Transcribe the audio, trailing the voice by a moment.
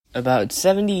About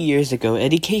 70 years ago,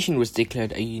 education was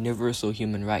declared a universal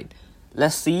human right.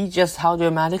 Let's see just how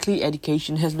dramatically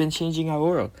education has been changing our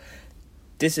world.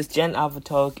 This is Gen Alpha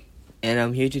Talk, and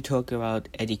I'm here to talk about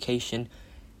education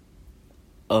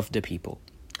of the people.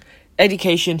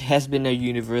 Education has been a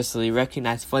universally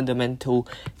recognized fundamental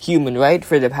human right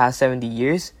for the past 70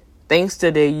 years, thanks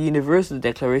to the Universal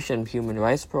Declaration of Human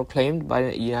Rights proclaimed by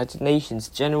the United Nations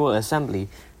General Assembly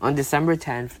on December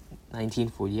 10,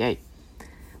 1948.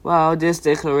 While this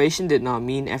declaration did not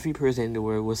mean every person in the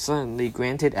world was suddenly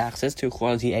granted access to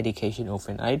quality education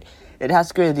overnight, it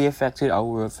has greatly affected our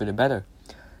world for the better.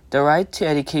 The right to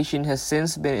education has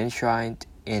since been enshrined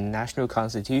in national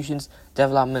constitutions,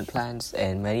 development plans,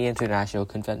 and many international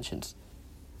conventions.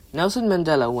 Nelson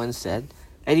Mandela once said,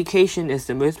 "Education is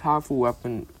the most powerful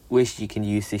weapon which you can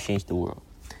use to change the world."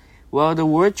 While the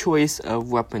word choice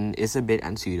of weapon is a bit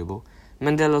unsuitable,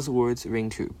 Mandela's words ring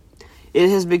true. It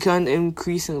has become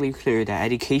increasingly clear that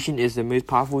education is the most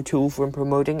powerful tool for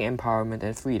promoting empowerment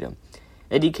and freedom.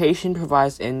 Education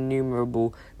provides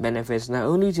innumerable benefits not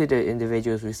only to the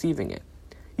individuals receiving it.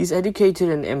 These educated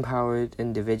and empowered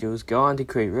individuals go on to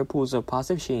create ripples of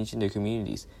positive change in their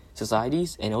communities,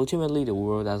 societies, and ultimately the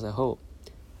world as a whole.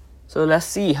 So let's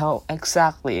see how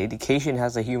exactly education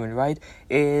as a human right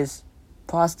is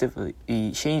positively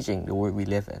changing the world we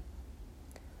live in.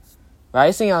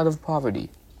 Rising out of poverty.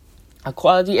 A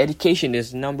quality education is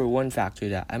the number one factor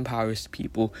that empowers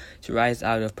people to rise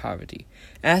out of poverty,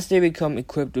 as they become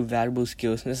equipped with valuable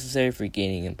skills necessary for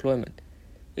gaining employment.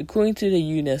 According to the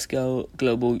UNESCO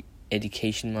Global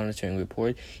Education Monitoring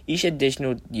Report, each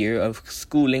additional year of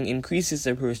schooling increases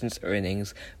a person's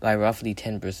earnings by roughly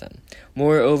 10%.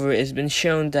 Moreover, it's been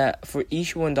shown that for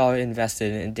each $1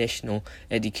 invested in additional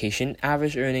education,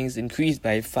 average earnings increase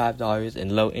by $5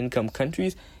 in low-income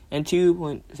countries and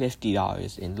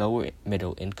 $2.50 in lower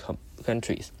middle-income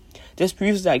countries. This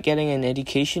proves that getting an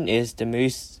education is the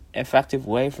most effective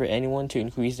way for anyone to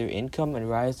increase their income and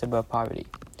rise above poverty.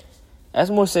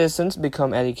 As more citizens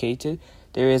become educated,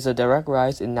 there is a direct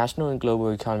rise in national and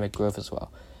global economic growth as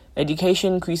well.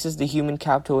 Education increases the human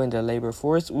capital in the labor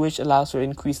force, which allows for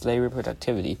increased labor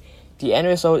productivity. The end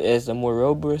result is a more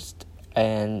robust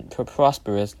and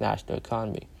prosperous national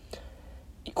economy.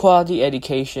 Quality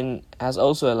education has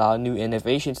also allowed new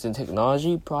innovations in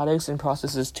technology, products, and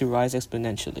processes to rise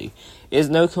exponentially. It is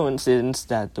no coincidence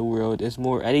that the world is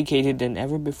more educated than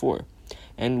ever before,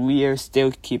 and we are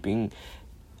still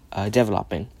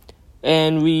developing.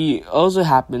 And we also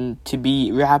happen to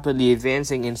be rapidly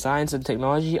advancing in science and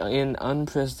technology in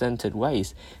unprecedented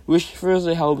ways, which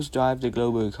further helps drive the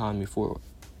global economy forward.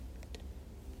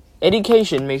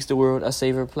 Education makes the world a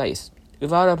safer place.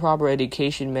 Without a proper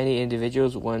education, many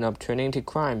individuals will end up turning to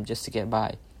crime just to get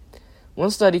by.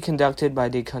 One study conducted by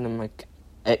the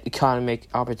Economic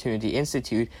Opportunity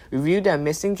Institute revealed that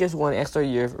missing just one extra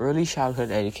year of early childhood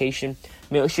education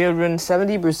made children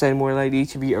 70% more likely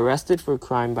to be arrested for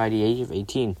crime by the age of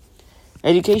 18.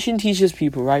 Education teaches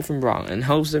people right from wrong and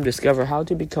helps them discover how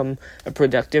to become a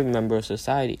productive member of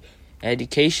society.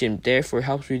 Education, therefore,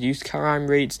 helps reduce crime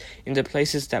rates in the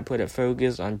places that put a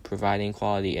focus on providing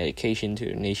quality education to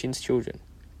the nation's children.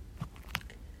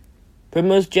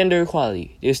 Promotes gender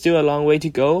equality. There's still a long way to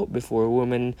go before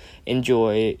women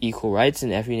enjoy equal rights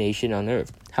in every nation on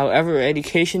earth. However,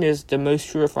 education is the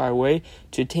most surefire way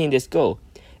to attain this goal.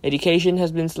 Education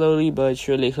has been slowly but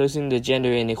surely closing the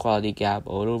gender inequality gap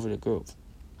all over the globe.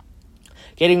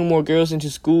 Getting more girls into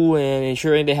school and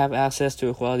ensuring they have access to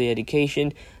a quality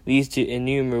education leads to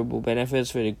innumerable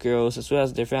benefits for the girls as well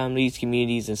as their families,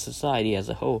 communities, and society as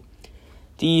a whole.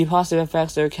 The positive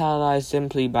effects are catalyzed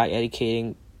simply by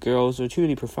educating girls are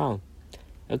truly profound.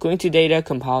 According to data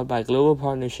compiled by Global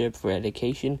Partnership for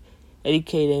Education,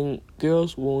 educating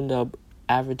girls will end up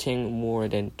averaging more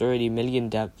than 30 million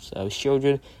deaths of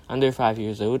children under 5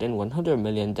 years old and 100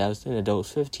 million deaths in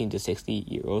adults 15 to 60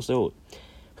 years old.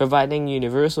 Providing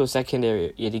universal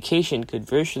secondary education could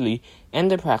virtually end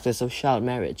the practice of child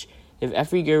marriage. If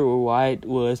every girl worldwide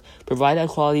was provided a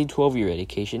quality 12-year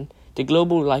education, the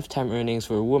global lifetime earnings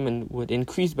for a woman would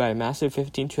increase by a massive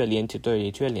 $15 trillion to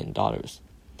 $30 trillion.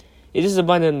 It is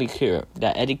abundantly clear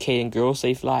that educating girls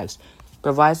saves lives,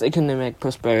 provides economic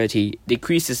prosperity,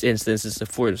 decreases instances of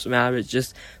forced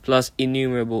marriages, plus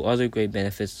innumerable other great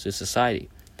benefits to society.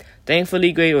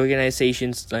 Thankfully, great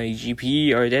organizations like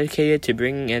GPE are dedicated to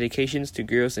bringing educations to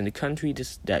girls in the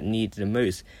countries that need the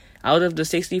most. Out of the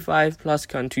 65-plus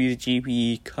countries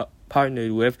GPE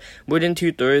partnered with, more than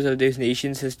two-thirds of those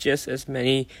nations has just as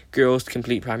many girls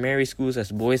complete primary schools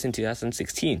as boys in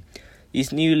 2016.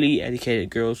 These newly educated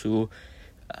girls will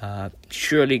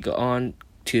surely go on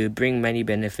to bring many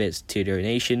benefits to their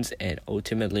nations and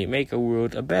ultimately make our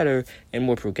world a better and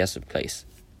more progressive place.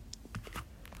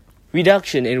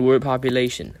 Reduction in world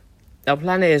population. Our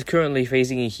planet is currently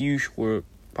facing a huge world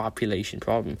population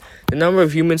problem. The number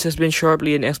of humans has been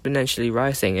sharply and exponentially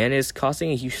rising and is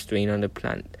causing a huge strain on the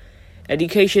planet.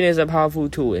 Education is a powerful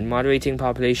tool in moderating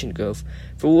population growth.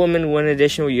 For women, 1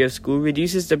 additional year of school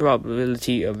reduces the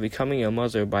probability of becoming a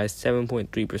mother by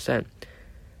 7.3%.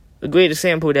 A great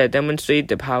example that demonstrates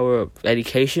the power of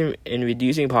education in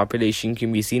reducing population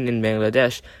can be seen in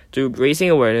Bangladesh through raising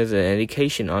awareness and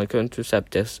education on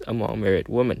contraceptives among married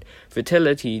women.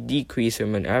 Fertility decreased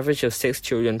from an average of 6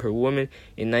 children per woman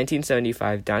in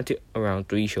 1975 down to around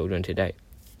 3 children today.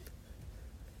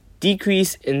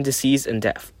 Decrease in disease and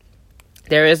death.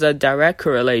 There is a direct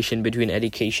correlation between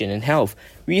education and health.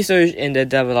 Research in the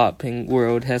developing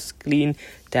world has gleaned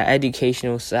that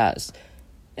educational status,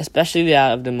 especially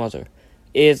that of the mother,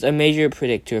 is a major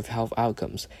predictor of health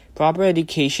outcomes. Proper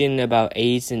education about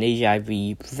AIDS and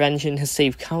HIV prevention has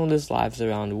saved countless lives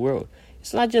around the world.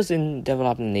 It's not just in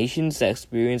developing nations that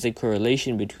experience a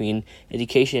correlation between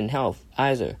education and health,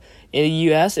 either. In the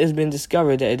U.S., it has been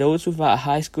discovered that adults without a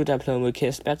high school diploma can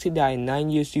expect to die 9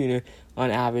 years sooner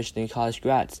on average than college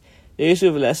grads. Those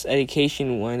with less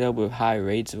education wind up with high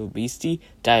rates of obesity,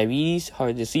 diabetes,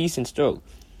 heart disease, and stroke.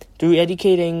 Through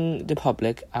educating the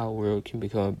public, our world can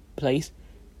become a place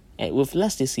with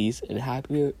less disease and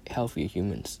happier, healthier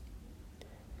humans.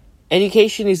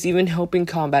 Education is even helping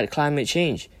combat climate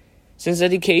change. Since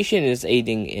education is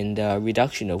aiding in the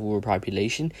reduction of world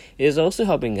population, it is also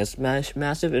helping us manage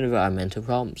massive environmental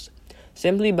problems.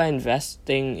 Simply by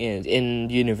investing in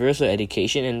universal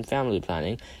education and family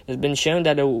planning, it has been shown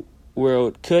that the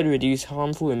world could reduce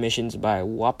harmful emissions by a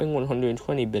whopping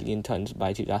 120 billion tons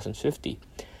by 2050.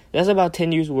 That's about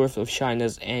 10 years' worth of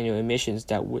China's annual emissions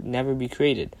that would never be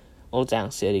created, all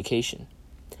thanks to education.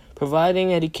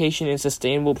 Providing education and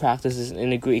sustainable practices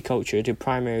in agriculture to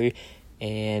primary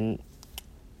and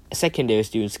secondary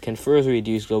students can further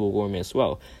reduce global warming as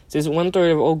well, since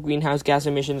 1/3 of all greenhouse gas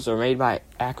emissions are made by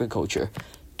agriculture.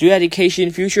 Through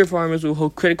education, future farmers will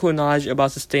hold critical knowledge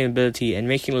about sustainability and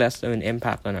making less of an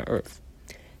impact on our Earth.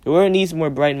 The world needs more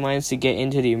bright minds to get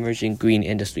into the emerging green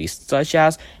industries, such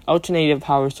as alternative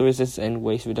power sources and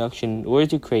waste reduction, in order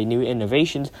to create new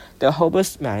innovations that help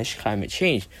us manage climate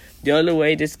change. The other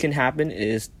way this can happen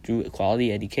is through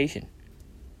quality education.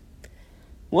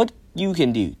 What you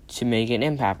can do to make an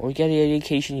impact or get the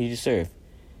education you deserve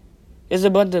is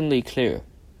abundantly clear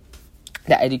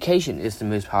that education is the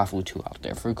most powerful tool out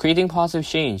there for creating positive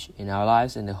change in our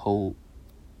lives and the whole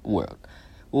world.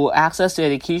 Well, access to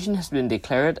education has been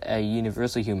declared a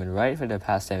universal human right for the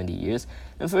past 70 years.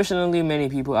 Unfortunately, many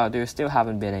people out there still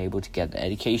haven't been able to get the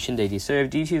education they deserve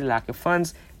due to the lack of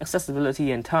funds,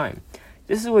 accessibility, and time.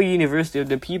 This is where University of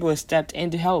the People has stepped in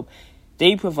to help.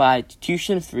 They provide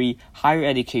tuition-free higher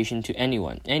education to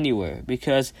anyone, anywhere,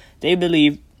 because they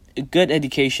believe a good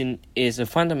education is a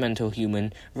fundamental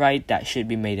human right that should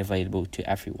be made available to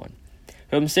everyone.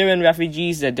 From Syrian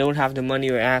refugees that don't have the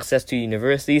money or access to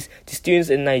universities, to students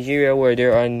in Nigeria where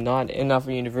there are not enough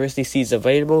university seats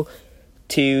available,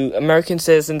 to American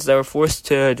citizens that were forced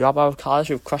to drop out of college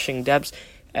with crushing debts,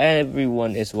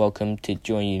 everyone is welcome to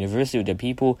join University of the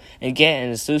People and get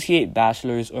an associate,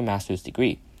 bachelor's, or master's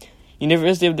degree.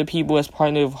 University of the People has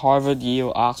partnered with Harvard,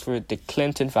 Yale, Oxford, the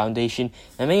Clinton Foundation,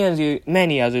 and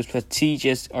many other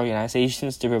prestigious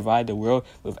organizations to provide the world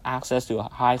with access to a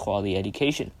high-quality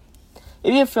education.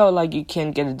 If you felt like you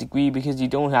can't get a degree because you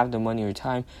don't have the money or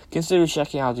time, consider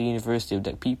checking out the University of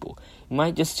the People. It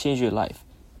might just change your life.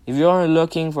 If you are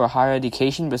looking for a higher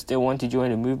education but still want to join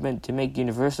the movement to make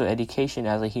universal education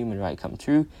as a human right come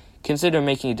true, consider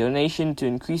making a donation to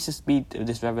increase the speed of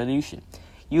this revolution.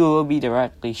 You will be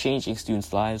directly changing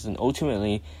students' lives and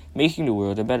ultimately making the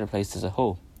world a better place as a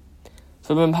whole.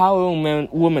 From empowering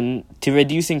women to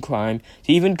reducing crime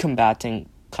to even combating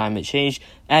climate change,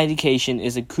 education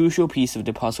is a crucial piece of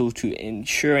the puzzle to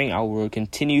ensuring our world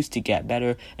continues to get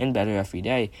better and better every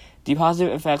day. The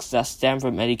positive effects that stem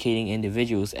from educating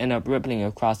individuals end up rippling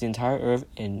across the entire earth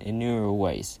in innumerable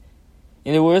ways.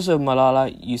 In the words of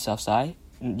Malala Yousafzai,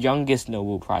 youngest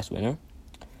Nobel Prize winner,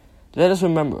 let us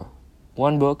remember,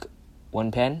 one book,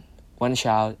 one pen, one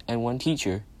child, and one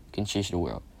teacher can change the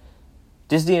world.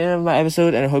 This is the end of my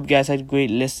episode, and I hope you guys had a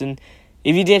great listen.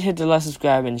 If you did, hit the like,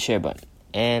 subscribe, and share button.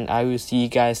 And I will see you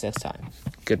guys next time.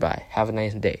 Goodbye. Have a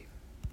nice day.